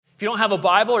If you don't have a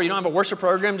Bible or you don't have a worship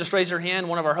program, just raise your hand.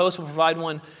 One of our hosts will provide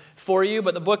one for you.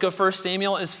 But the book of 1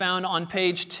 Samuel is found on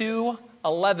page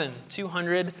 211.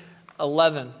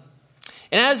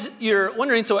 And as you're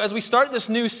wondering, so as we start this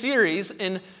new series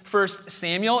in 1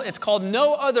 Samuel, it's called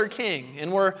No Other King.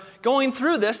 And we're going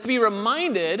through this to be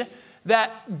reminded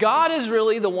that God is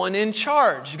really the one in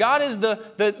charge. God is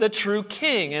the true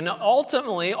king. And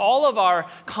ultimately, all of our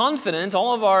confidence,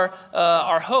 all of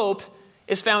our hope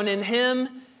is found in Him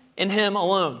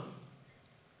alone.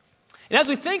 And as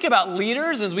we think about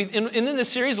leaders, in this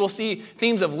series, we'll see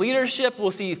themes of leadership, we'll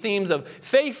see themes of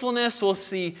faithfulness, we'll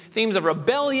see themes of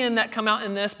rebellion that come out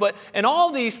in this. But in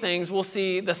all these things, we'll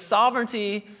see the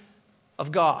sovereignty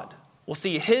of God. We'll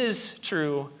see His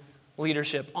true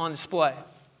leadership on display.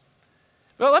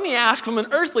 Well, let me ask, from an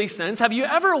earthly sense, have you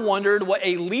ever wondered what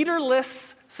a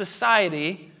leaderless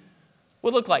society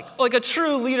would look like? Like a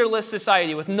true leaderless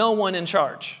society with no one in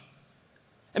charge.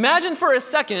 Imagine for a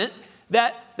second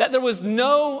that there was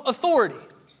no authority.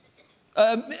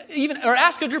 Or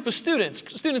ask a group of students,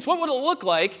 what would it look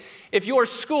like if your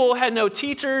school had no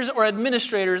teachers or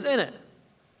administrators in it?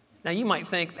 Now you might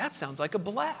think, that sounds like a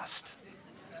blast.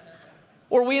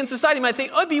 Or we in society might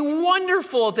think, oh, it'd be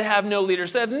wonderful to have no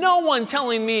leaders, to have no one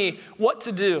telling me what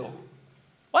to do.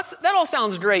 That all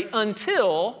sounds great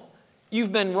until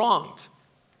you've been wronged.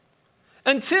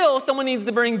 Until someone needs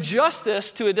to bring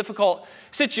justice to a difficult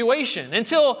situation.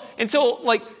 Until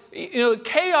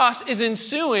chaos is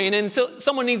ensuing and so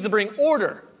someone needs to bring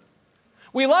order.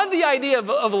 We love the idea of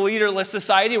a leaderless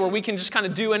society where we can just kind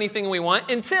of do anything we want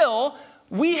until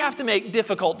we have to make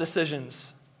difficult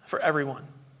decisions for everyone.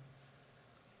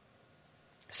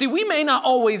 See, we may not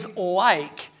always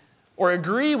like or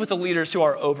agree with the leaders who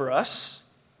are over us.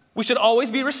 We should always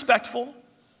be respectful.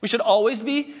 We should always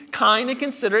be kind and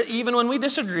considerate even when we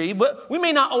disagree. But we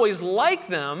may not always like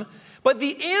them. But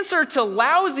the answer to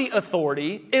lousy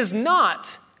authority is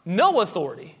not no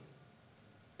authority.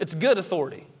 It's good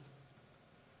authority.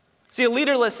 See, a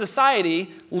leaderless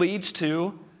society leads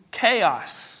to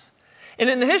chaos. And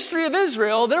in the history of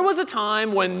Israel, there was a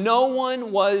time when no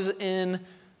one was in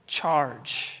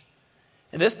charge.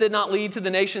 And this did not lead to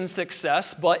the nation's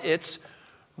success, but its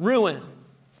ruin.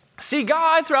 See,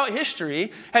 God throughout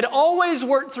history had always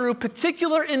worked through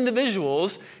particular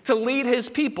individuals to lead His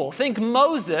people. Think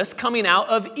Moses coming out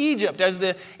of Egypt.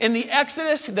 In the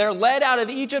Exodus, they're led out of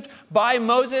Egypt by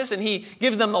Moses, and he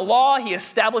gives them the law. He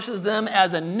establishes them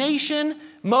as a nation.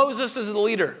 Moses is the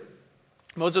leader.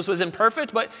 Moses was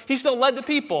imperfect, but he still led the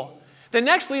people. The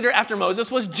next leader after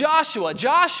Moses was Joshua.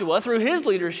 Joshua, through his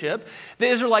leadership, the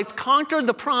Israelites conquered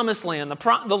the promised land,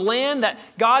 the land that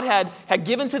God had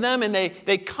given to them, and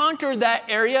they conquered that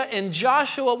area, and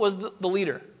Joshua was the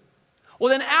leader. Well,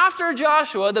 then after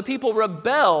Joshua, the people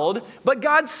rebelled, but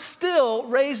God still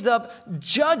raised up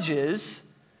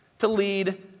judges to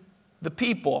lead the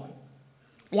people.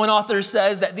 One author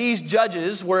says that these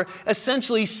judges were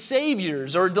essentially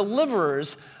saviors or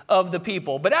deliverers of the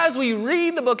people. But as we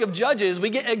read the book of Judges, we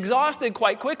get exhausted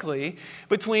quite quickly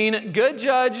between good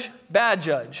judge, bad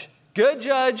judge, good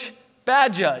judge,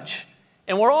 bad judge.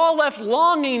 And we're all left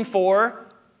longing for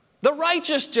the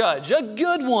righteous judge, a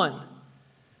good one.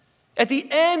 At the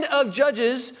end of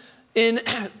Judges, in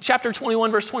chapter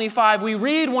 21, verse 25, we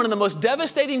read one of the most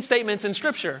devastating statements in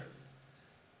Scripture.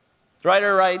 The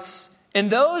writer writes, "In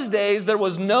those days there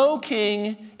was no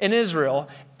king in Israel.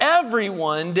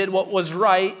 Everyone did what was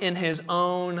right in his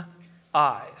own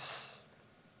eyes."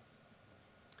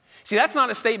 See, that's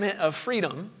not a statement of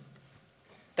freedom.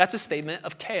 That's a statement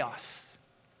of chaos.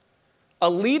 A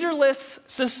leaderless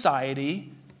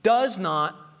society does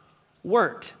not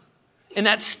work. And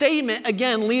that statement,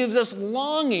 again, leaves us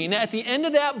longing at the end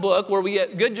of that book where we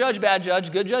get good judge, bad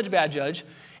judge, good judge, bad judge.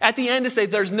 At the end to say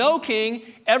there's no king,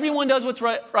 everyone does what's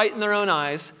right in their own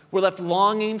eyes. We're left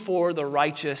longing for the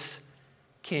righteous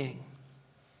king.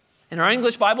 In our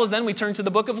English Bibles, then we turn to the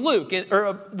book of Luke,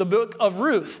 or the book of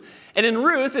Ruth. And in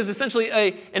Ruth is essentially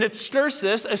an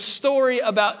excursus, a story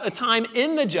about a time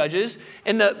in the Judges.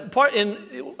 And the part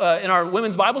in our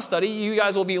women's Bible study, you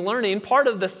guys will be learning part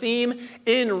of the theme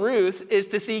in Ruth is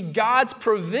to see God's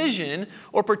provision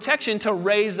or protection to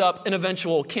raise up an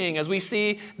eventual king, as we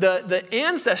see the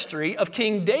ancestry of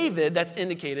King David that's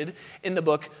indicated in the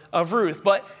book of Ruth.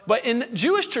 But in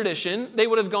Jewish tradition, they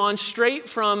would have gone straight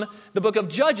from the book of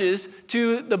Judges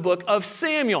to the book of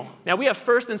Samuel. Now we have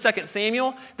 1st and 2nd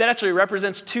Samuel. That actually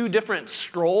represents two different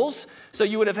scrolls. So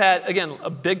you would have had, again,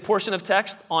 a big portion of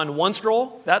text on one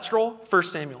scroll, that scroll, 1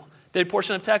 Samuel. Big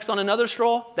portion of text on another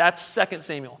scroll, that's 2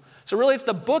 Samuel. So really, it's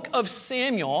the book of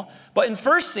Samuel. But in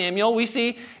 1 Samuel, we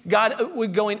see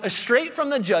God going straight from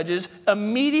the judges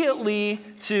immediately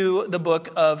to the book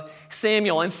of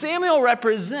Samuel. And Samuel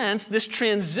represents this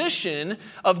transition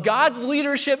of God's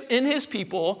leadership in his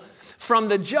people from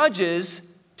the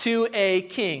judges to a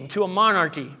king, to a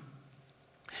monarchy.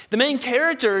 The main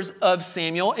characters of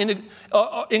Samuel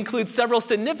include several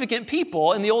significant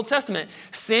people in the Old Testament.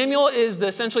 Samuel is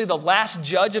essentially the last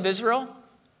judge of Israel.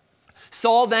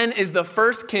 Saul then is the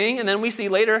first king, and then we see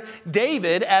later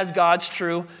David as God's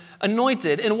true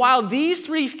anointed. And while these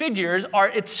three figures are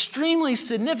extremely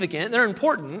significant, they're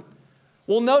important,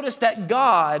 we'll notice that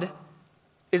God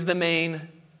is the main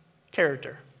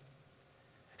character.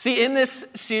 See, in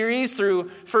this series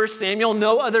through 1 Samuel,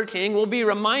 no other king will be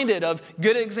reminded of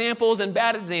good examples and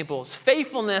bad examples,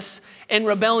 faithfulness and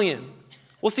rebellion.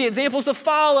 We'll see examples to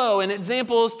follow and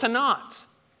examples to not.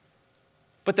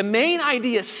 But the main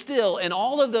idea still in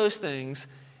all of those things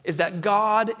is that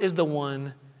God is the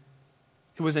one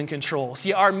who is in control.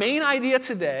 See, our main idea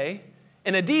today,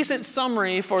 and a decent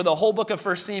summary for the whole book of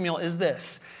 1 Samuel, is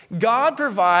this: God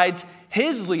provides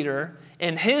his leader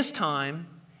in his time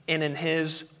and in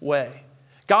his way.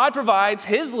 God provides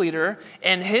his leader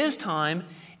in his time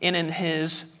and in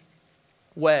his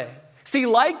way. See,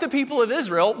 like the people of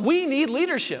Israel, we need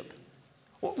leadership.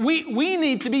 We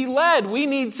need to be led. We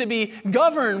need to be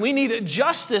governed. We need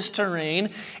justice to reign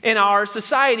in our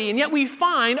society. And yet we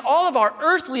find all of our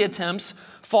earthly attempts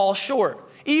fall short.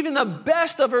 Even the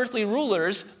best of earthly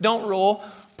rulers don't rule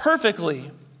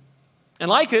perfectly. And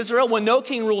like Israel, when no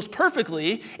king rules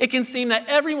perfectly, it can seem that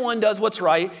everyone does what's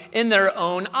right in their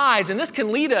own eyes. And this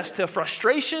can lead us to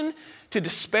frustration, to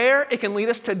despair. It can lead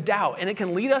us to doubt, and it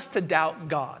can lead us to doubt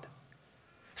God.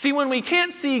 See, when we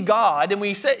can't see God, and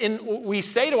we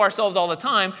say to ourselves all the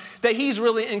time that he's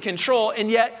really in control, and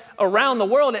yet around the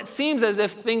world it seems as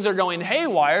if things are going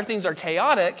haywire, things are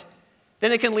chaotic,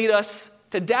 then it can lead us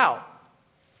to doubt.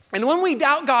 And when we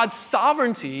doubt God's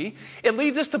sovereignty, it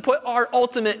leads us to put our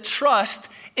ultimate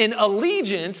trust in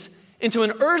allegiance into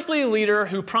an earthly leader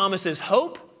who promises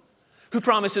hope, who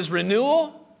promises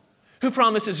renewal, who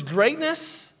promises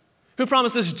greatness, who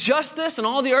promises justice and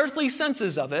all the earthly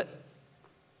senses of it.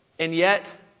 And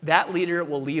yet, that leader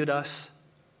will lead us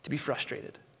to be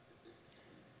frustrated.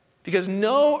 Because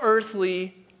no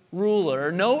earthly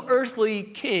ruler, no earthly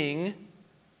king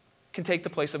can take the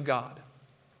place of God.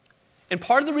 And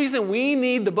part of the reason we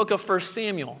need the book of 1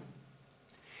 Samuel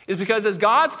is because as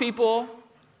God's people,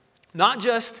 not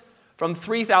just from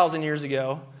 3,000 years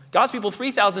ago, God's people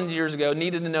 3,000 years ago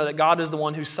needed to know that God is the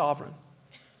one who's sovereign.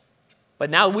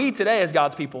 But now we today as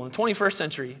God's people in the 21st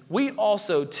century, we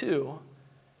also too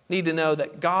need to know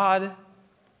that God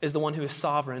is the one who is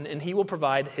sovereign, and he will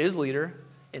provide his leader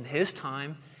in his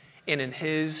time and in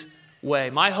his way.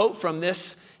 My hope from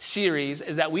this series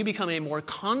is that we become a more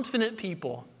confident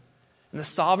people in the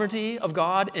sovereignty of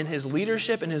God and his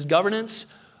leadership and his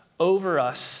governance over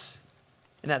us,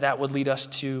 and that would lead us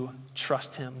to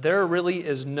trust him. There really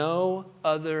is no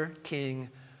other king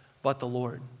but the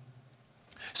Lord.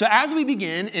 So as we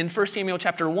begin in 1 Samuel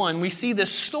chapter 1, we see the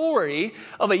story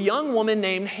of a young woman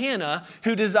named Hannah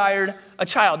who desired a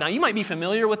child. Now, you might be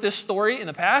familiar with this story in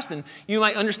the past, and you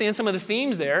might understand some of the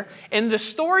themes there. And the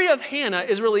story of Hannah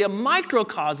is really a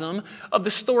microcosm of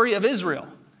the story of Israel.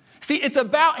 See, it's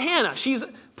about Hannah. She's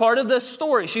part of the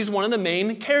story. She's one of the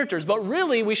main characters. But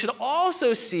really, we should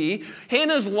also see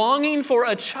Hannah's longing for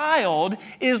a child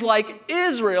is like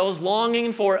Israel's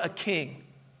longing for a king.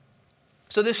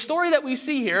 So this story that we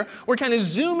see here, we're kind of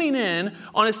zooming in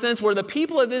on a sense where the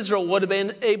people of Israel would have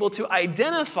been able to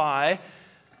identify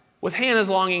with Hannah's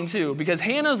longing too, because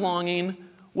Hannah's longing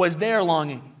was their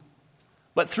longing.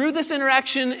 But through this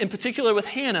interaction, in particular with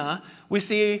Hannah, we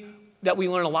see that we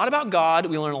learn a lot about God,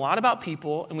 we learn a lot about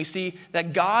people, and we see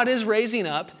that God is raising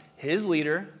up his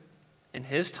leader in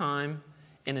his time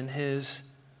and in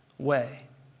his way.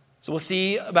 So we'll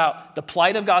see about the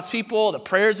plight of God's people, the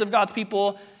prayers of God's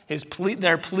people,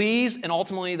 their pleas, and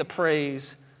ultimately the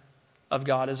praise of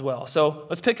God as well. So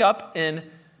let's pick up in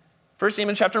 1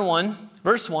 Samuel chapter 1,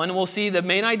 verse 1, and we'll see the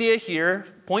main idea here,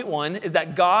 point 1, is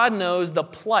that God knows the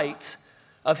plight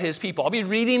of his people. I'll be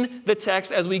reading the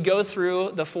text as we go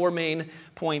through the 4 main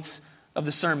points of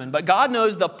the sermon. But God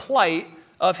knows the plight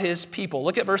of his people.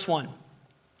 Look at verse 1.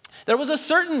 There was a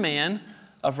certain man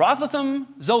of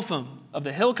Raphathim-Zophim of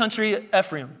the hill country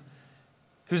Ephraim,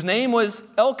 whose name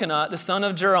was Elkanah, the son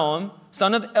of Jeroham,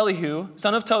 son of Elihu,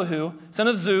 son of Tohu, son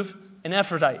of Zuph, an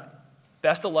Ephrathite.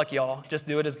 Best of luck, y'all. Just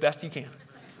do it as best you can.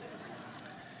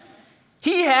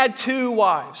 He had 2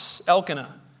 wives,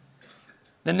 Elkanah.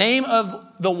 The name of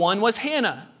the one was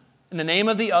Hannah, and the name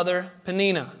of the other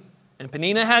Peninnah. And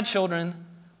Peninnah had children,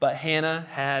 but Hannah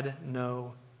had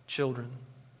no children.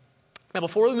 Now,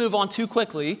 before we move on too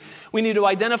quickly, we need to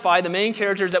identify the main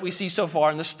characters that we see so far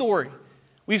in the story.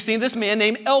 We've seen this man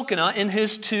named Elkanah and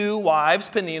his two wives,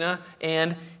 Peninnah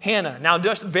and Hannah. Now,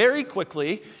 just very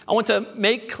quickly, I want to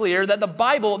make clear that the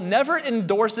Bible never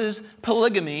endorses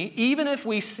polygamy, even if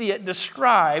we see it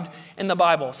described in the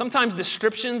Bible. Sometimes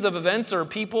descriptions of events or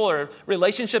people or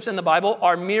relationships in the Bible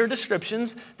are mere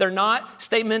descriptions. They're not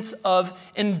statements of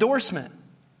endorsement.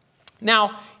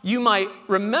 Now, you might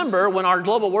remember when our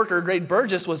global worker, Greg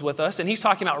Burgess, was with us, and he's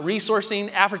talking about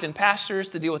resourcing African pastors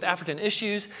to deal with African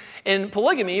issues. And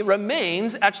polygamy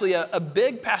remains actually a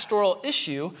big pastoral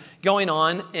issue going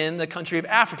on in the country of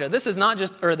Africa. This is not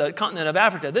just, or the continent of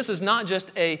Africa. This is not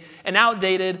just an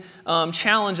outdated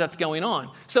challenge that's going on.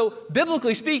 So,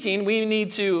 biblically speaking, we need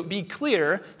to be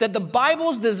clear that the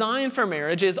Bible's design for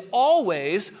marriage is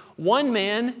always one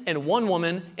man and one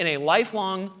woman in a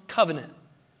lifelong covenant.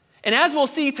 And as we'll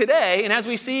see today, and as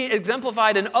we see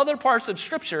exemplified in other parts of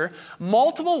Scripture,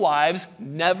 multiple wives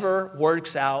never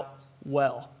works out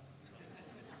well.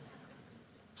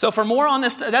 So for more on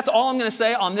this, that's all I'm going to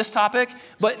say on this topic.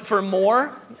 But for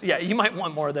more, yeah, you might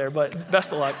want more there, but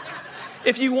best of luck.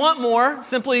 If you want more,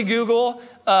 simply Google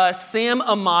Sam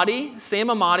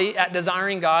Amati at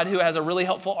Desiring God, who has a really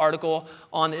helpful article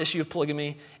on the issue of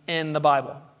polygamy in the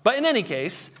Bible. But in any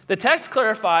case, the text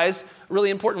clarifies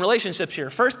really important relationships here.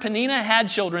 First, Peninnah had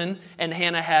children and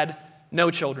Hannah had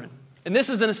no children. And this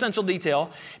is an essential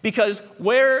detail because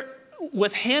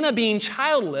with Hannah being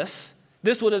childless,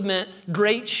 this would have meant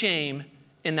great shame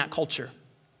in that culture.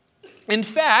 In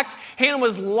fact, Hannah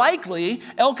was likely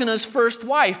Elkanah's first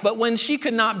wife, but when she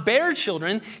could not bear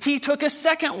children, he took a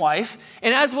second wife.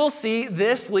 And as we'll see,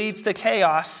 this leads to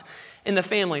chaos in the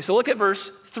family. So look at verse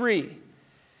 3.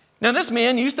 Now, this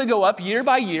man used to go up year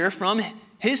by year from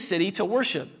his city to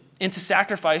worship and to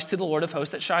sacrifice to the Lord of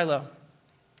hosts at Shiloh.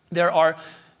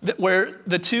 Where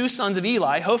the two sons of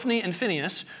Eli, Hophni and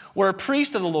Phinehas, were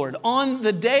priests of the Lord. On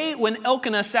the day when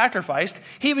Elkanah sacrificed,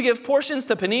 he would give portions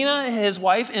to Peninnah, his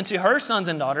wife, and to her sons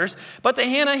and daughters. But to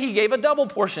Hannah he gave a double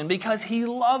portion because he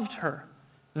loved her,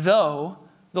 though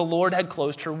the Lord had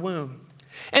closed her womb.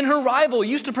 And her rival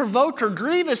used to provoke her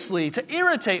grievously to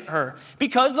irritate her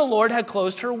because the Lord had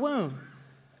closed her womb.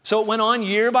 So it went on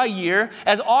year by year.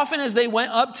 As often as they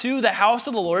went up to the house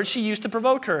of the Lord, she used to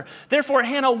provoke her. Therefore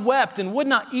Hannah wept and would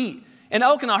not eat. And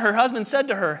Elkanah, her husband, said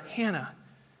to her, Hannah,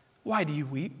 why do you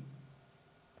weep?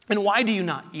 And why do you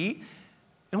not eat?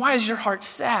 And why is your heart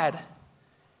sad?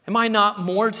 Am I not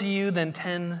more to you than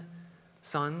 10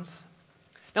 sons?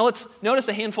 Now let's notice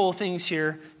a handful of things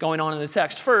here going on in the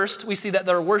text. First, we see that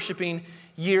they're worshiping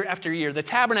year after year. The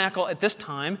tabernacle at this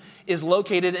time is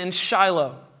located in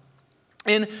Shiloh.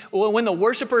 And when the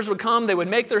worshipers would come, they would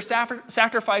make their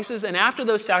sacrifices, and after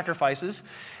those sacrifices,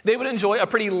 they would enjoy a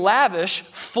pretty lavish,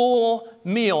 full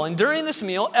meal. And during this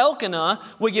meal, Elkanah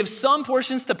would give some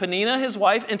portions to Peninnah, his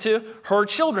wife, and to her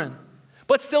children.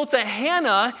 But still to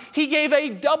Hannah, he gave a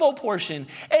double portion,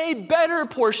 a better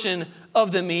portion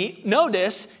of the meat.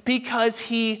 Notice, because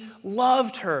he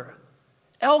loved her.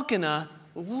 Elkanah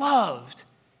loved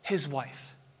his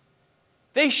wife.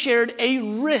 They shared a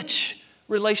rich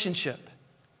relationship.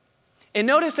 And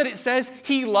notice that it says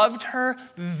he loved her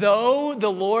though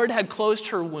the Lord had closed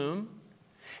her womb.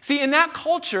 See, in that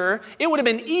culture, it would have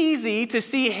been easy to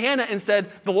see Hannah and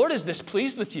said, the Lord is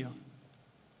displeased with you.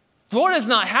 The Lord is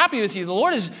not happy with you. The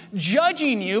Lord is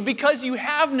judging you because you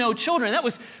have no children. That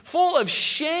was full of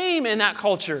shame in that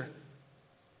culture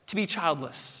to be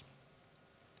childless.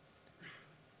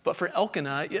 But for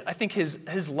Elkanah, I think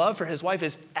his love for his wife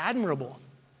is admirable.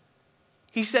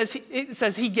 It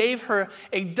says he gave her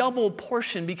a double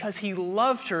portion because he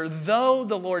loved her, though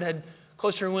the Lord had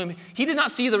closed her womb. He did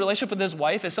not see the relationship with his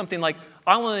wife as something like,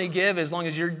 I'll only give as long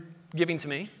as you're giving to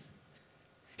me.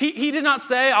 He did not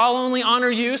say, I'll only honor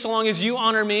you so long as you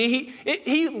honor me.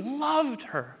 He loved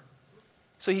her,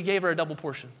 so he gave her a double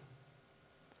portion.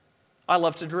 I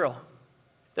love to drill.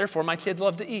 Therefore, my kids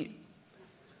love to eat.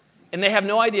 And they have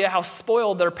no idea how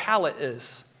spoiled their palate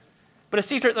is. But a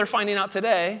secret they're finding out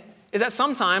today is that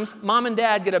sometimes mom and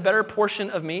dad get a better portion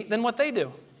of meat than what they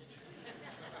do.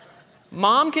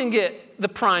 Mom can get the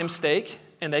prime steak,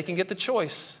 and they can get the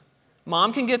choice.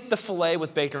 Mom can get the filet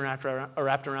with bacon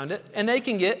wrapped around it, and they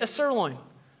can get a sirloin.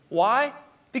 Why?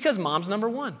 Because mom's number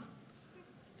one.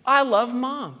 I love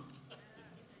mom.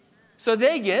 So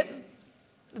they get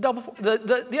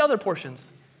the other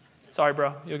portions. Sorry,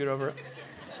 bro. You'll get over it.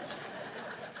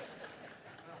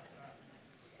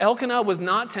 Elkanah was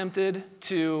not tempted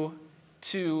to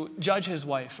to judge his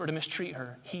wife or to mistreat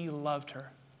her. He loved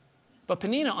her. But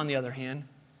Peninnah, on the other hand,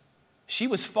 she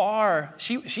was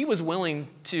willing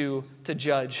to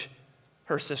judge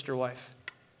her sister wife.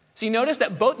 So you notice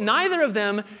that neither of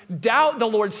them doubt the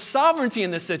Lord's sovereignty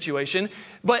in this situation,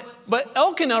 but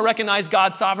Elkanah recognized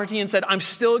God's sovereignty and said, I'm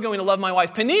still going to love my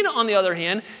wife. Peninnah, on the other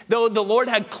hand, though the Lord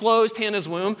had closed Hannah's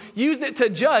womb, used it to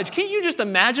judge. Can't you just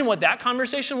imagine what that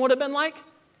conversation would have been like?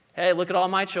 Hey, look at all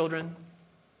my children.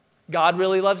 God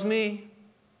really loves me.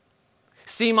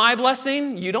 See my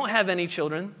blessing? You don't have any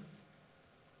children.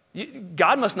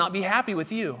 God must not be happy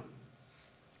with you.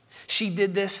 She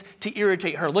did this to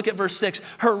irritate her. Look at verse 6.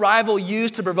 Her rival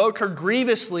used to provoke her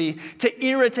grievously, to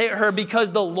irritate her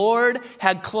because the Lord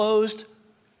had closed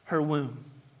her womb.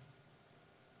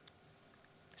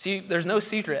 See, there's no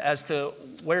secret as to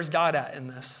where's God at in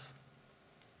this.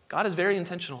 God is very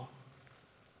intentional.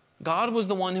 God was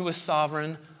the one who was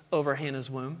sovereign over Hannah's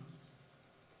womb.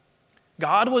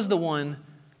 God was the one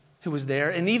who was there.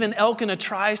 And even Elkanah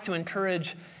tries to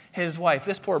encourage his wife.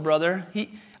 This poor brother,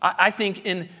 I think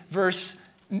in verse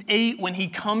 8, when he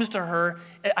comes to her,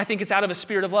 I think it's out of a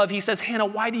spirit of love. He says, Hannah,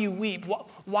 why do you weep?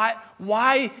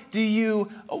 Why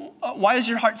is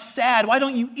your heart sad? Why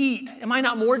don't you eat? Am I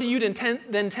not more to you than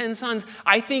 10 sons?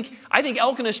 I think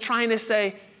Elkanah is trying to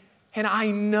say, Hannah,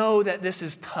 I know that this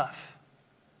is tough,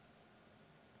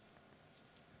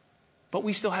 but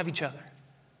we still have each other.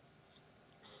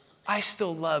 I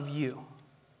still love you.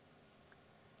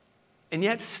 And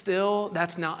yet still,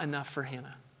 that's not enough for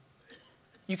Hannah.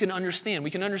 We can understand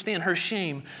her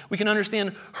shame. We can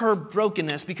understand her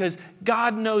brokenness because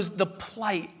God knows the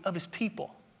plight of his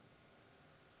people.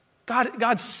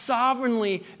 God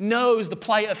sovereignly knows the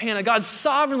plight of Hannah. God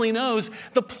sovereignly knows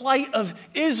the plight of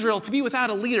Israel to be without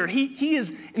a leader. He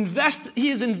is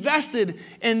invested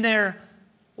in their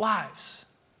lives.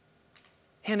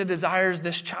 Hannah desires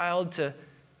this child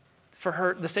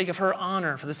for the sake of her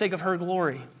honor, for the sake of her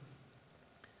glory.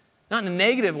 Not in a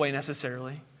negative way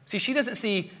necessarily. See, she doesn't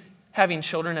see having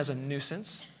children as a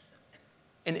nuisance,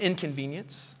 an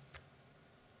inconvenience.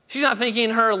 She's not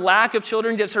thinking her lack of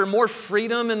children gives her more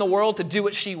freedom in the world to do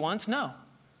what she wants. No.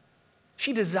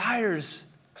 She desires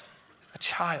a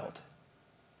child.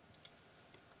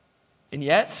 And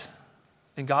yet,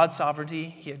 in God's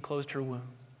sovereignty, he had closed her womb.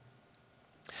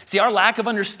 See, our lack of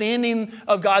understanding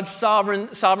of God's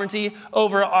sovereignty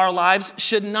over our lives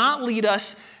should not lead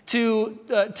us to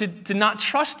not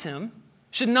trust him,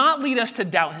 should not lead us to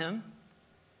doubt him.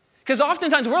 Because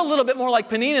oftentimes we're a little bit more like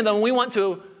Peninnah than we want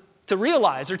to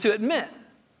realize or to admit.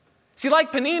 See,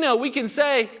 like Peninnah, we can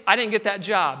say, I didn't get that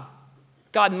job.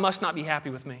 God must not be happy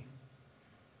with me.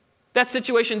 That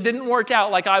situation didn't work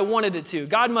out like I wanted it to.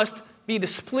 God must be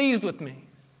displeased with me.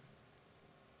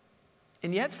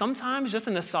 And yet sometimes, just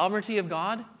in the sovereignty of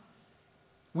God,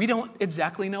 we don't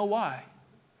exactly know why.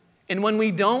 And when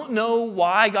we don't know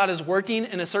why God is working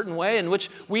in a certain way in which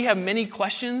we have many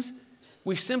questions,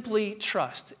 we simply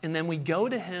trust. And then we go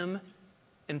to him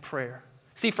in prayer.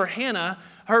 See, for Hannah,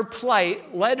 her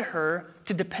plight led her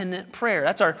to dependent prayer.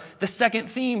 That's the second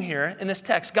theme here in this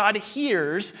text. God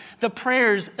hears the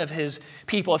prayers of his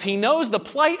people. If he knows the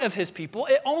plight of his people,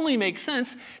 it only makes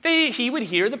sense that he would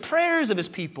hear the prayers of his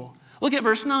people. Look at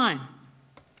verse 9.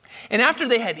 And after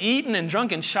they had eaten and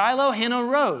drunk in Shiloh, Hannah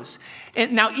arose.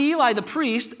 And now Eli the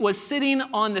priest was sitting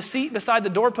on the seat beside the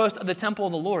doorpost of the temple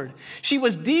of the Lord. She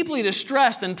was deeply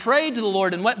distressed and prayed to the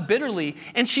Lord and wept bitterly.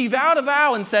 And she vowed a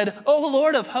vow and said, O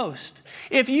Lord of hosts,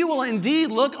 if you will indeed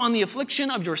look on the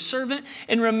affliction of your servant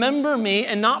and remember me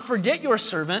and not forget your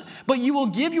servant, but you will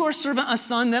give your servant a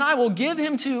son, then I will give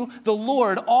him to the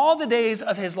Lord all the days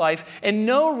of his life, and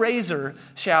no razor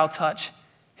shall touch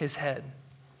his head.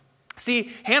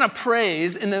 See, Hannah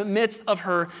prays in the midst of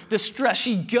her distress.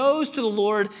 She goes to the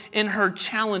Lord in her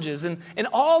challenges, and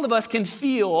all of us can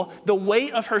feel the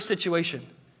weight of her situation.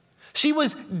 She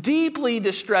was deeply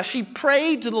distressed. She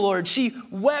prayed to the Lord. She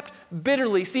wept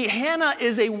bitterly. See, Hannah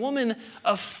is a woman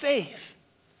of faith.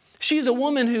 She's a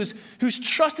woman who's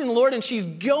trusting the Lord, and she's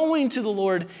going to the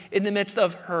Lord in the midst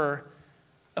of her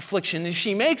affliction. And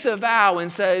she makes a vow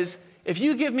and says, if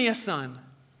you give me a son,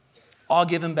 I'll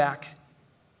give him back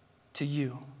to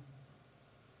you.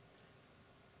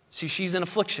 See, she's in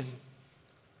affliction.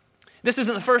 This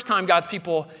isn't the first time God's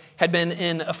people had been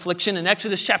in affliction. In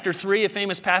Exodus chapter 3, a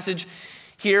famous passage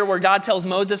here where God tells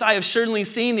Moses, I have certainly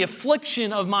seen the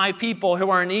affliction of my people who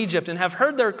are in Egypt and have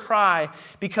heard their cry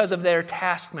because of their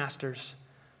taskmasters.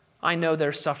 I know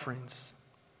their sufferings.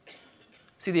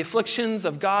 See, the afflictions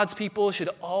of God's people should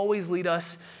always lead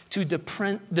us to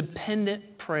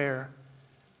dependent prayer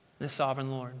in the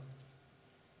sovereign Lord.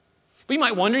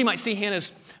 But you might see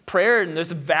Hannah's prayer and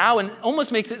this vow, and it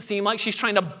almost makes it seem like she's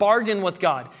trying to bargain with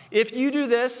God. If you do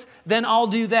this, then I'll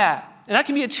do that. And that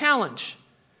can be a challenge.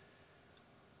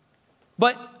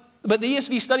 But the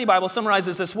ESV Study Bible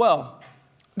summarizes this well.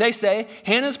 They say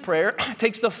Hannah's prayer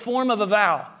takes the form of a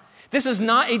vow. This is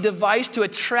not a device to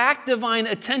attract divine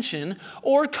attention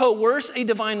or coerce a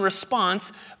divine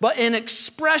response, but an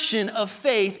expression of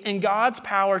faith in God's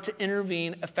power to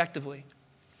intervene effectively.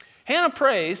 Hannah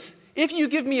prays, if you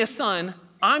give me a son,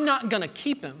 I'm not going to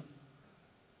keep him.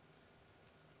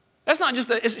 That's not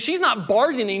she's not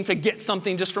bargaining to get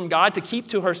something just from God to keep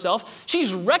to herself.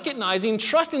 She's recognizing,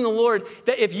 trusting the Lord,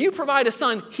 that if you provide a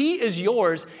son, he is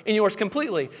yours and yours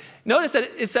completely. Notice that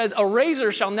it says, a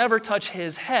razor shall never touch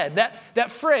his head.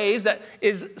 That phrase that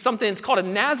is something that's called a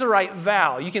Nazirite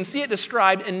vow. You can see it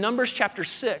described in Numbers chapter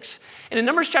 6. And in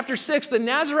Numbers chapter 6, the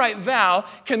Nazirite vow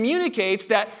communicates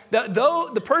that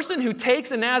though the person who takes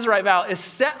a Nazirite vow is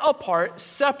set apart,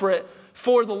 separate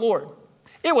for the Lord.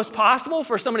 It was possible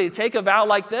for somebody to take a vow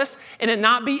like this and it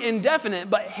not be indefinite,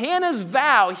 but Hannah's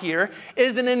vow here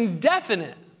is an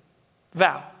indefinite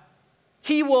vow.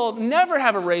 He will never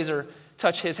have a razor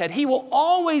touch his head. He will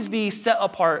always be set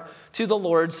apart to the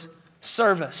Lord's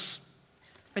service.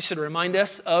 I should remind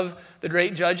us of the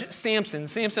great judge Samson.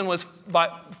 Samson was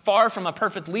far from a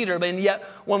perfect leader, but yet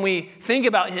when we think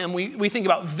about him, we think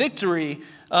about victory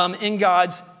in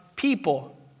God's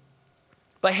people.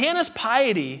 But Hannah's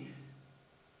piety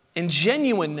and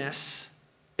genuineness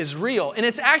is real. And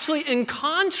it's actually in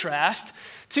contrast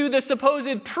to the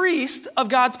supposed priest of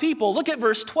God's people. Look at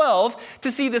verse 12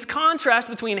 to see this contrast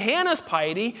between Hannah's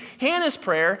piety, Hannah's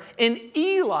prayer, and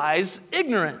Eli's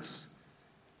ignorance.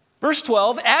 Verse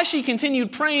 12, as she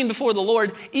continued praying before the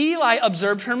Lord, Eli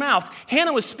observed her mouth.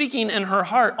 Hannah was speaking in her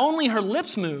heart, only her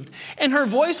lips moved, and her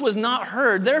voice was not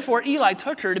heard. Therefore Eli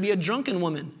took her to be a drunken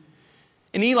woman.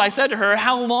 And Eli said to her,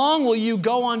 how long will you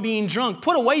go on being drunk?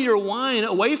 Put away your wine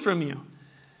away from you.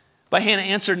 But Hannah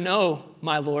answered, no,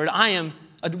 my Lord, I am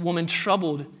a woman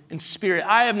troubled in spirit.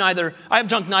 I have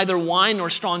drunk neither wine nor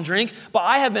strong drink, but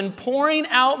I have been pouring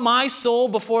out my soul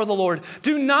before the Lord.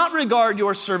 Do not regard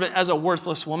your servant as a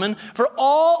worthless woman, for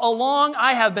all along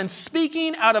I have been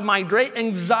speaking out of my great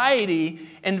anxiety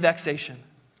and vexation.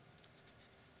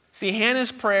 See,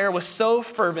 Hannah's prayer was so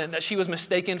fervent that she was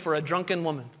mistaken for a drunken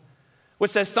woman,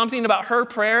 which says something about her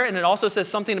prayer, and it also says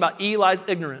something about Eli's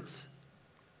ignorance.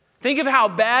 Think of how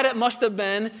bad it must have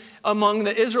been among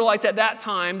the Israelites at that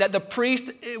time that the priest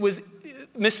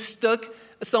mistook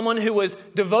someone who was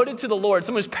devoted to the Lord,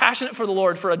 someone who was passionate for the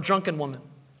Lord, for a drunken woman.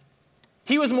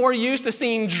 He was more used to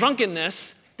seeing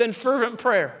drunkenness than fervent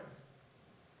prayer.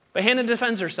 But Hannah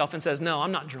defends herself and says, no,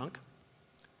 I'm not drunk.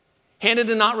 Hannah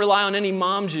did not rely on any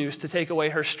mom juice to take away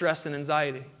her stress and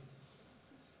anxiety.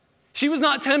 She was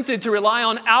not tempted to rely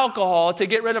on alcohol to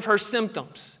get rid of her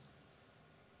symptoms.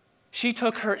 She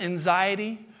took her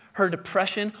anxiety, her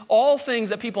depression, all things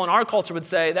that people in our culture would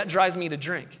say, that drives me to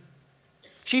drink.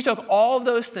 She took all of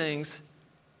those things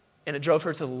and it drove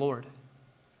her to the Lord.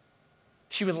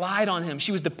 She relied on him.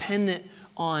 She was dependent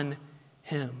on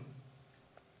him.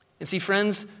 And see,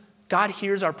 friends, God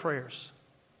hears our prayers.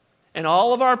 And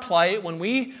all of our plight, when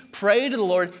we pray to the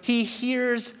Lord, he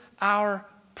hears our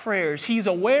prayers. He's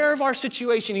aware of our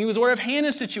situation. He was aware of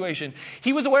Hannah's situation.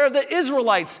 He was aware of the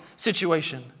Israelites'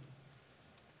 situation.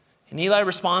 And Eli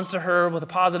responds to her with a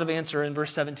positive answer in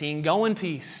verse 17, go in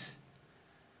peace.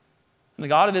 And the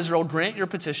God of Israel grant your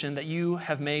petition that you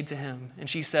have made to him. And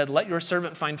she said, let your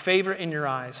servant find favor in your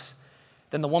eyes.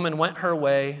 Then the woman went her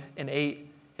way and ate,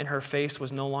 and her face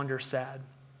was no longer sad.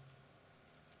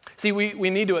 See, we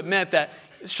need to admit that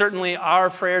certainly our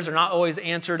prayers are not always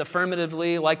answered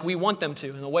affirmatively like we want them to,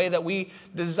 in the way that we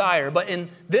desire. But in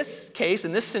this case,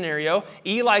 in this scenario,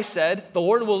 Eli said, the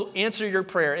Lord will answer your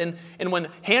prayer. And when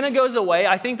Hannah goes away,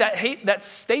 I think that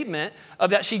statement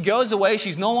of that she goes away,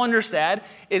 she's no longer sad,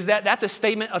 that's a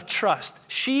statement of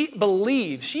trust. She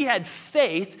believed, she had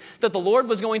faith that the Lord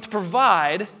was going to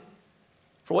provide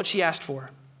for what she asked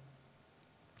for.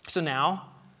 So now,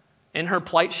 in her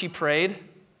plight, she prayed,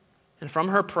 and from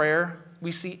her prayer,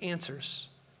 we see answers.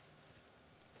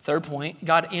 Third point,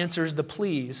 God answers the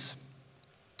pleas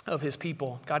of his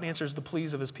people. God answers the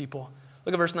pleas of his people.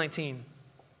 Look at verse 19.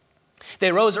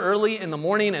 They rose early in the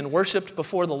morning and worshiped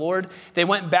before the Lord. They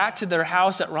went back to their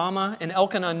house at Ramah, and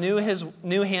Elkanah knew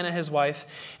Hannah his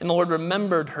wife, and the Lord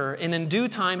remembered her. And in due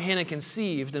time Hannah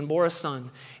conceived and bore a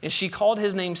son, and she called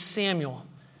his name Samuel,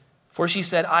 for she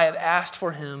said, I have asked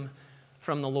for him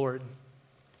from the Lord.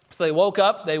 So they woke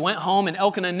up, they went home, and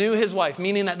Elkanah knew his wife,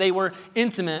 meaning that they were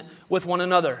intimate with one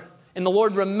another. And the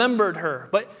Lord remembered her.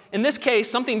 But in this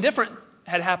case, something different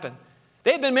had happened.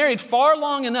 They had been married far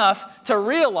long enough to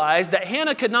realize that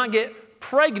Hannah could not get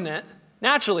pregnant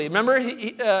naturally. Remember,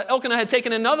 Elkanah had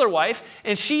taken another wife,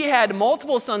 and she had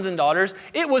multiple sons and daughters.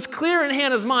 It was clear in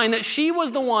Hannah's mind that she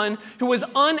was the one who was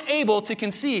unable to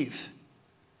conceive.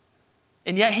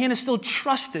 And yet Hannah still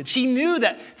trusted. She knew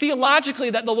that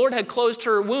theologically that the Lord had closed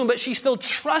her womb, but she still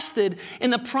trusted in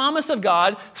the promise of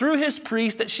God through his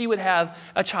priest that she would have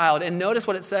a child. And notice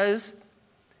what it says,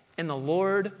 and the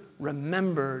Lord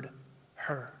remembered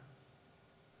her.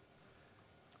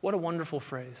 What a wonderful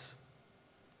phrase.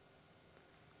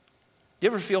 Do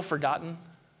you ever feel forgotten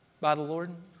by the Lord?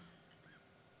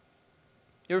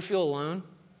 You ever feel alone?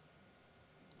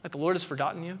 Like the Lord has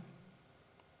forgotten you?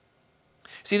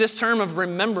 See, this term of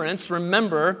remembrance,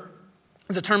 remember,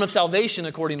 is a term of salvation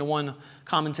according to one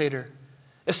commentator.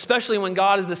 Especially when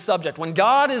God is the subject. When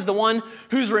God is the one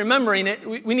who's remembering it,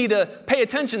 we need to pay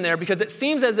attention there because it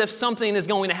seems as if something is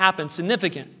going to happen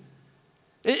significant.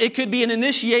 It could be an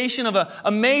initiation of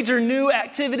a major new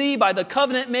activity by the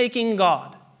covenant-making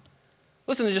God.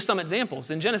 Listen to just some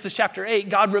examples. In Genesis chapter 8,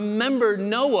 God remembered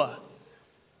Noah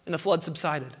and the flood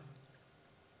subsided.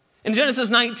 In Genesis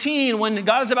 19, when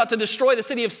God is about to destroy the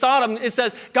city of Sodom, it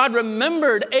says God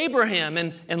remembered Abraham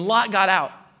and Lot got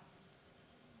out.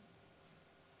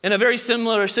 In a very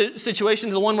similar situation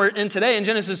to the one we're in today, in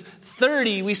Genesis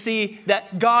 30, we see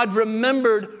that God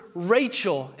remembered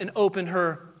Rachel and opened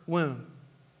her womb.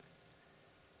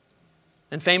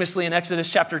 And famously in Exodus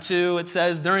chapter 2, it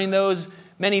says, during those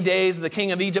many days the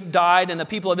king of Egypt died, and the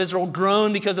people of Israel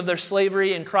groaned because of their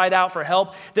slavery and cried out for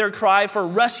help. Their cry for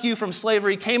rescue from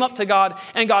slavery came up to God,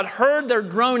 and God heard their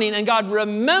groaning, and God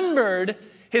remembered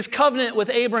his covenant with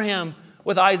Abraham,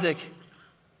 with Isaac,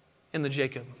 and with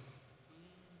Jacob.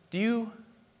 Do you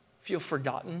feel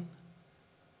forgotten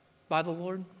by the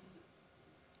Lord?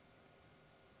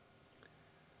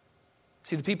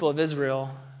 See, the people of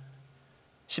Israel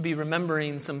should be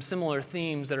remembering some similar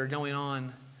themes that are going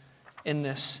on in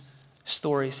this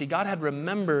story. See, God had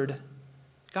remembered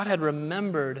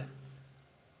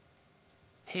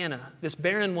Hannah, this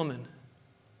barren woman,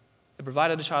 that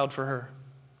provided a child for her.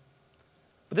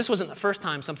 But this wasn't the first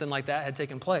time something like that had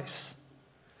taken place.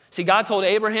 See, God told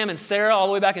Abraham and Sarah all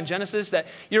the way back in Genesis that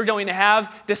you're going to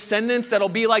have descendants that'll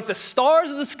be like the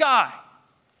stars of the sky.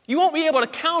 You won't be able to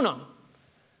count them.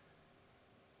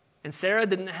 And Sarah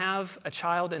didn't have a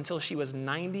child until she was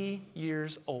 90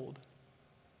 years old.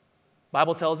 The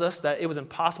Bible tells us that it was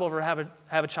impossible for her to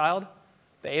have a child,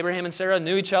 but Abraham and Sarah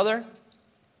knew each other,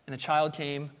 and a child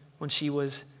came when she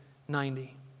was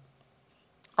 90.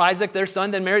 Isaac, their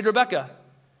son, then married Rebekah.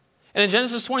 And in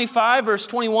Genesis 25, verse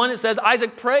 21, it says,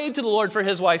 Isaac prayed to the Lord for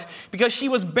his wife because she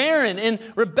was barren, and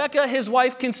Rebekah, his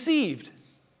wife, conceived.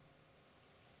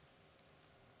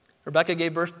 Rebekah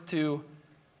gave birth to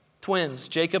twins,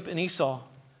 Jacob and Esau.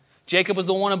 Jacob was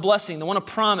the one of blessing, the one of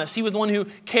promise. He was the one who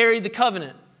carried the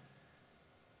covenant.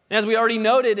 And as we already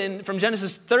noted from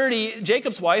Genesis 30,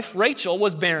 Jacob's wife, Rachel,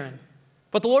 was barren.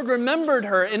 But the Lord remembered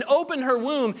her and opened her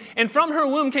womb. And from her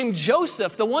womb came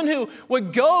Joseph, the one who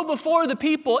would go before the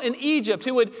people in Egypt,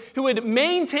 who would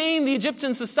maintain the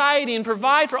Egyptian society and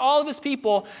provide for all of his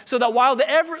people, so that while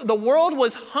the world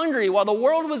was hungry, while the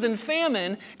world was in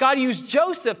famine, God used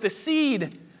Joseph, the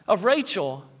seed of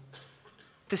Rachel,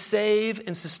 to save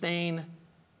and sustain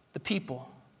the people.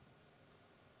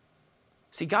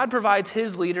 See, God provides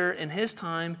his leader in his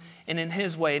time and in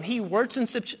his way. And he works in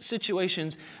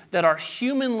situations that are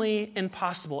humanly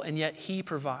impossible, and yet he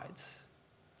provides.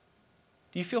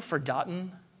 Do you feel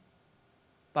forgotten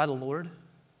by the Lord?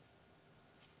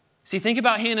 See, think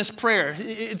about Hannah's prayer.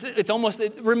 It's almost,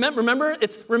 remember,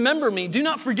 it's remember me. Do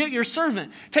not forget your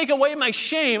servant. Take away my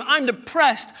shame. I'm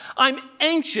depressed. I'm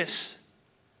anxious.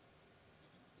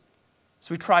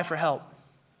 So we cry for help.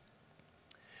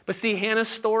 But see, Hannah's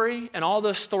story and all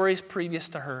those stories previous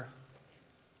to her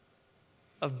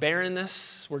of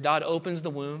barrenness, where God opens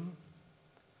the womb,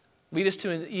 lead us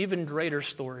to an even greater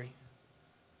story,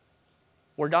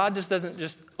 where God just doesn't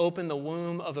just open the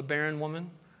womb of a barren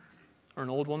woman or an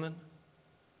old woman,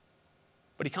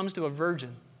 but he comes to a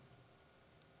virgin.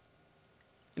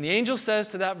 And the angel says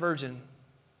to that virgin,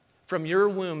 from your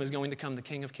womb is going to come the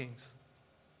King of Kings.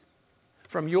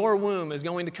 From your womb is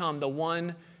going to come the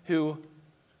one who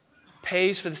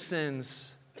pays for the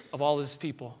sins of all his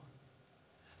people.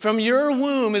 From your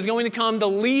womb is going to come the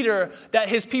leader that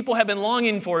his people have been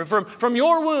longing for. From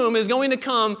your womb is going to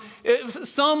come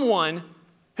someone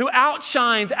who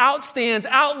outshines, outstands,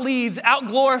 outleads,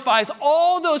 outglorifies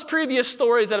all those previous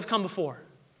stories that have come before.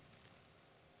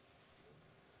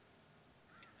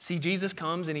 See, Jesus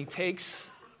comes and he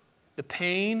takes the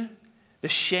pain, the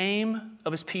shame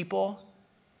of his people,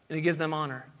 and he gives them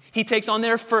honor. He takes on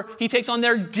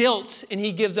their guilt and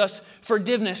he gives us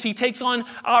forgiveness. He takes on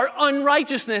our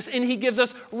unrighteousness and he gives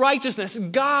us righteousness.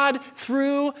 God,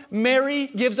 through Mary,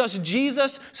 gives us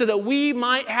Jesus so that we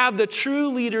might have the true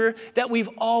leader that we've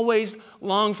always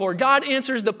longed for. God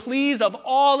answers the pleas of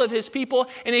all of his people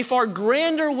in a far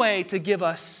grander way to give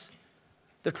us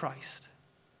the Christ.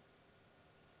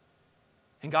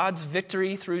 And God's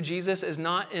victory through Jesus is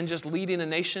not in just leading a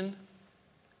nation,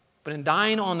 but in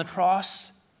dying on the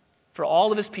cross for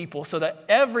all of his people so that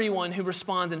everyone who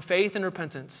responds in faith and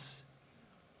repentance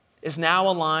is now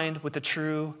aligned with the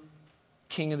true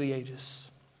King of the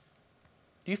ages.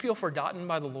 Do you feel forgotten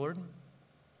by the Lord?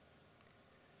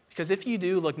 Because if you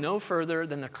do, look no further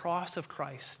than the cross of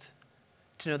Christ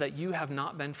to know that you have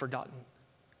not been forgotten.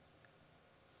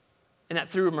 And that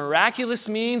through miraculous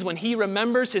means, when he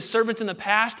remembers his servants in the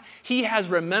past, he has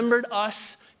remembered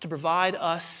us to provide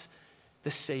us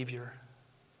the Savior.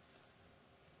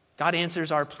 God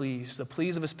answers our pleas, the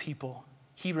pleas of his people.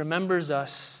 He remembers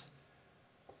us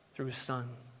through his Son.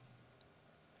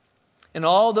 And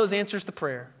all those answers to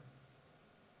prayer,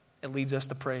 it leads us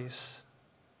to praise.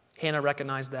 Hannah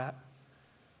recognized that.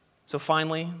 So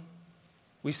finally,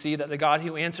 we see that the God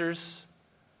who answers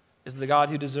is the God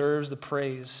who deserves the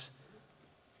praise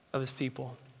of his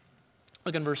people.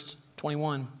 Look in verse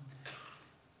 21.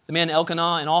 The man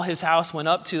Elkanah and all his house went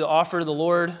up to offer to the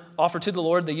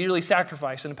Lord the yearly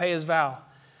sacrifice and to pay his vow.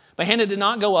 But Hannah did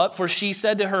not go up, for she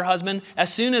said to her husband,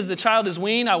 "As soon as the child is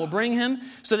weaned, I will bring him,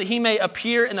 so that he may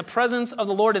appear in the presence of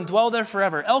the Lord and dwell there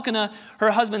forever." Elkanah,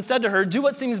 her husband, said to her, "Do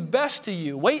what seems best to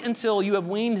you. Wait until you have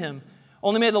weaned him.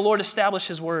 Only may the Lord establish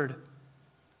his word."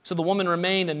 So the woman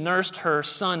remained and nursed her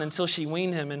son until she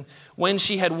weaned him. And when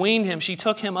she had weaned him, she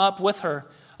took him up with her,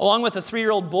 along with a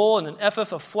 3-year-old bull and an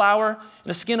ephah of flour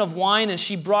and a skin of wine, and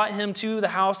she brought him to the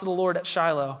house of the Lord at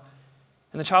Shiloh.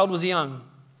 And the child was young.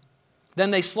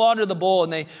 Then they slaughtered the bull,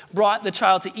 and they brought the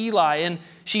child to Eli. And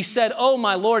she said, "Oh,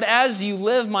 my Lord, as you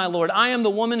live, my Lord, I am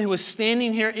the woman who is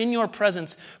standing here in your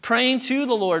presence, praying to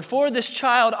the Lord. For this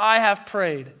child I have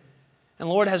prayed. And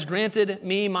the Lord has granted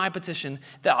me my petition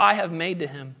that I have made to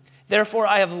him. Therefore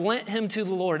I have lent him to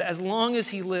the Lord. As long as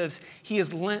he lives, he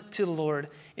is lent to the Lord."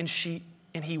 And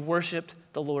he worshiped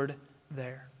the Lord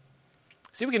there.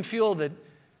 See, we can feel the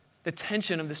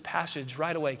tension of this passage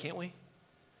right away, can't we?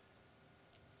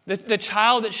 The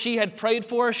child that she had prayed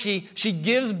for, she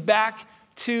gives back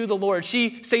to the Lord.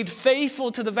 She stayed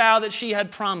faithful to the vow that she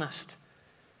had promised.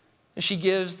 And she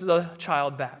gives the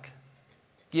child back.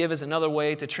 Give is another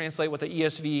way to translate what the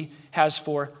ESV has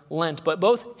for Lent. But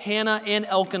both Hannah and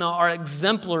Elkanah are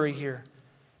exemplary here.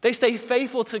 They stay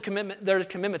faithful to their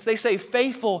commitments. They stay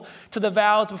faithful to the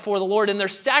vows before the Lord, and their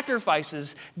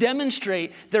sacrifices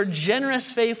demonstrate their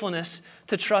generous faithfulness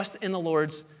to trust in the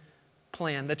Lord's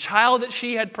plan. The child that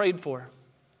she had prayed for,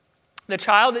 the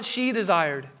child that she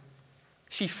desired,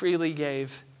 she freely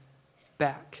gave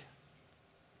back.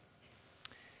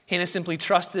 Hannah simply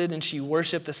trusted and she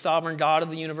worshiped the sovereign God of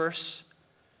the universe,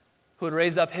 who would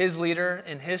raise up his leader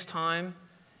in his time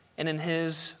and in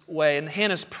his way. And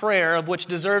Hannah's prayer, of which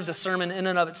deserves a sermon in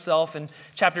and of itself, in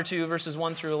chapter 2, verses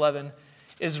 1 through 11,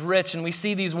 is rich. And we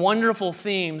see these wonderful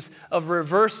themes of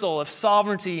reversal, of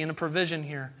sovereignty, and of provision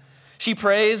here. She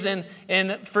prays in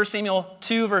 1 Samuel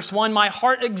 2, verse 1, "My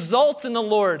heart exults in the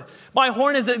Lord. My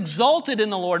horn is exalted in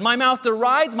the Lord. My mouth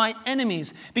derides my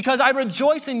enemies, because I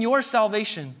rejoice in your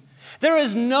salvation. There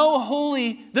is none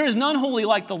holy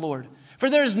like the Lord, for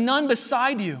there is none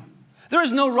beside you. There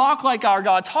is no rock like our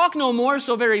God. Talk no more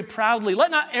so very proudly.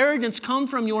 Let not arrogance come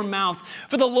from your mouth.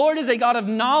 For the Lord is a God of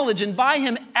knowledge, and by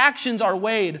him actions are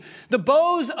weighed. The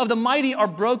bows of the mighty are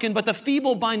broken, but the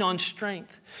feeble bind on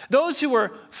strength. Those who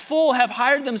were full have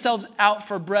hired themselves out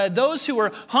for bread. Those who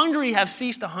were hungry have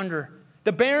ceased to hunger.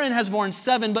 The barren has borne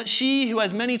 7, but she who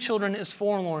has many children is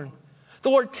forlorn. The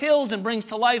Lord kills and brings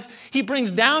to life. He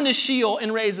brings down to Sheol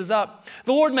and raises up.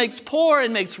 The Lord makes poor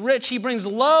and makes rich. He brings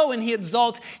low and he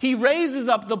exalts. He raises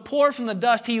up the poor from the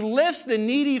dust. He lifts the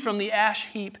needy from the ash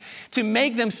heap to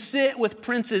make them sit with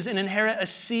princes and inherit a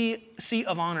seat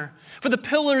of honor. For the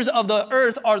pillars of the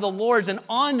earth are the Lord's, and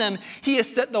on them he has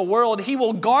set the world. He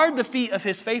will guard the feet of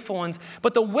his faithful ones,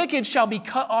 but the wicked shall be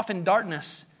cut off in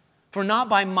darkness. For not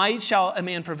by might shall a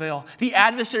man prevail. The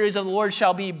adversaries of the Lord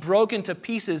shall be broken to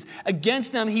pieces.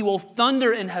 Against them he will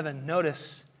thunder in heaven.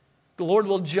 Notice, the Lord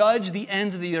will judge the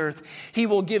ends of the earth. He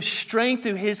will give strength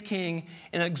to his king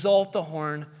and exalt the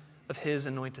horn of his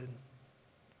anointed.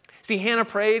 See, Hannah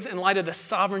prays in light of the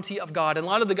sovereignty of God, in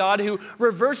light of the God who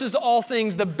reverses all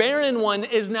things. The barren one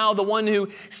is now the one who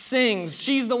sings.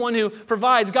 She's the one who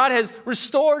provides. God has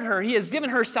restored her. He has given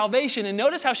her salvation. And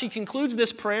notice how she concludes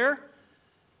this prayer.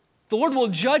 The Lord will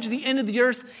judge the end of the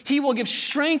earth. He will give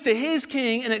strength to his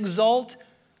king and exalt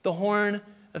the horn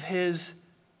of his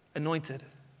anointed.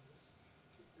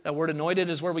 That word anointed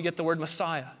is where we get the word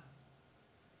Messiah.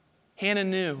 Hannah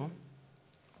knew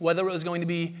whether it was going to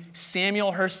be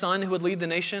Samuel, her son, who would lead the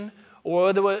nation, or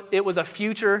whether it was a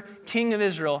future king of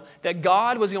Israel, that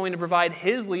God was going to provide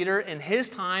his leader in his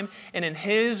time and in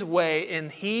his way,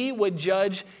 and he would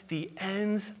judge the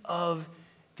ends of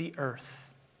the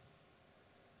earth.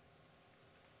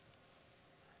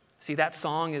 See, that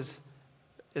song is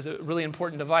a really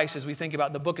important device as we think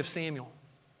about the book of Samuel.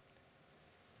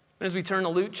 And as we turn to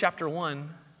Luke chapter 1,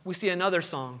 we see another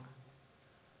song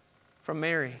from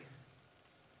Mary,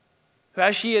 who,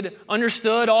 as she had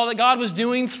understood all that God was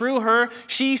doing through her,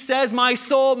 she says, "My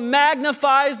soul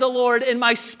magnifies the Lord, and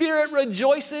my spirit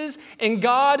rejoices in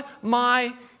God,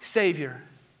 my Savior."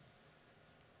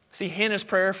 See, Hannah's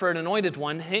prayer for an anointed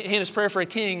one, Hannah's prayer for a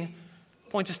king,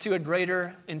 points us to a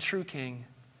greater and true king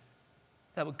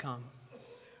that would come.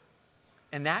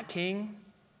 And that king,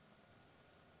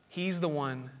 he's the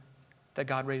one that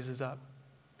God raises up.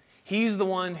 He's the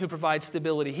one who provides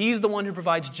stability. He's the one who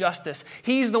provides justice.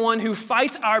 He's the one who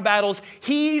fights our battles.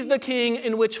 He's the king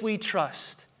in which we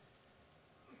trust.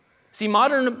 See,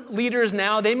 modern leaders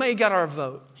now, they may get our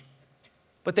vote,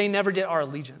 but they never get our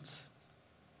allegiance.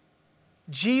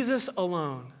 Jesus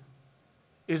alone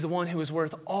is the one who is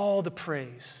worth all the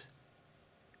praise,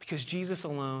 because Jesus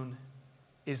alone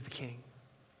is the king.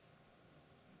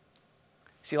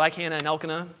 See, like Hannah and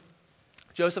Elkanah,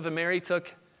 Joseph and Mary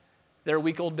took their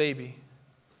week-old baby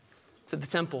to the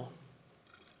temple.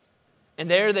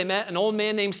 And there they met an old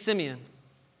man named Simeon.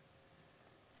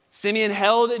 Simeon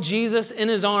held Jesus in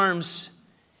his arms,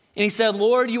 and he said,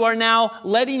 "Lord, you are now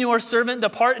letting your servant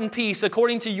depart in peace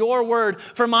according to your word.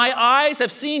 For my eyes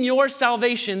have seen your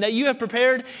salvation, that you have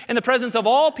prepared in the presence of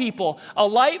all people, a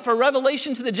light for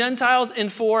revelation to the Gentiles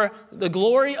and for the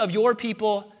glory of your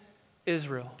people,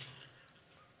 Israel."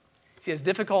 See, as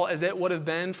difficult as it would have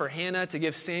been for Hannah to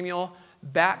give Samuel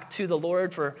back to the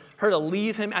Lord, for her to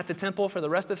leave him at the temple for the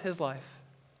rest of his life,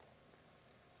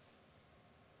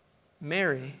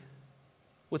 Mary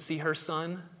would see her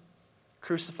son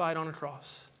crucified on a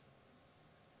cross.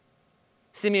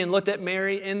 Simeon looked at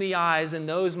Mary in the eyes in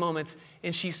those moments,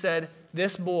 and she said,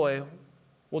 "This boy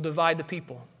will divide the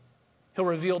people. He'll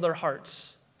reveal their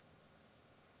hearts,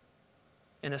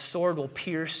 and a sword will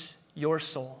pierce your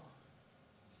soul."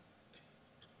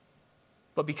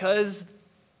 But because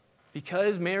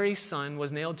Mary's son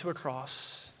was nailed to a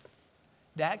cross,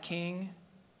 that king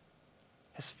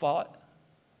has fought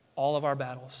all of our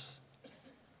battles.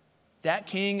 That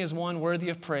king is one worthy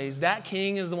of praise. That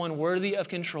king is the one worthy of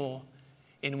control.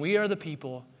 And we are the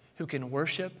people who can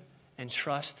worship and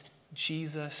trust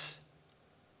Jesus,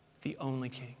 the only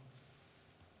king.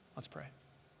 Let's pray.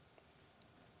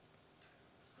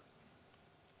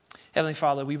 Heavenly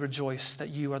Father, we rejoice that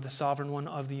you are the sovereign one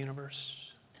of the universe.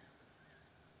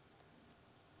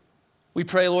 We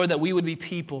pray, Lord, that we would be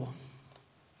people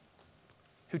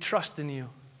who trust in you.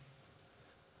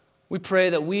 We pray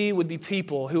that we would be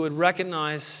people who would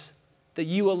recognize that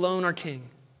you alone are king.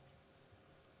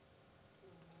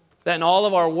 That in all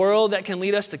of our world that can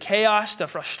lead us to chaos, to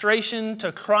frustration,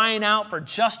 to crying out for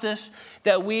justice,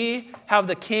 that we have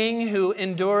the king who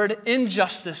endured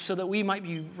injustice so that we might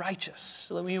be righteous,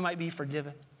 so that we might be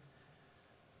forgiven.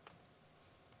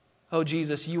 Oh,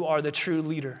 Jesus, you are the true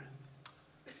leader.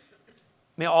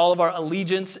 May all of our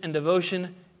allegiance and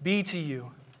devotion be to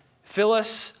you. Fill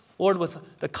us, Lord, with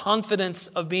the confidence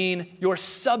of being your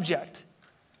subject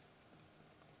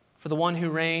for the one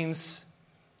who reigns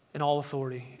in all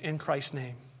authority. In Christ's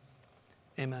name,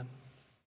 amen.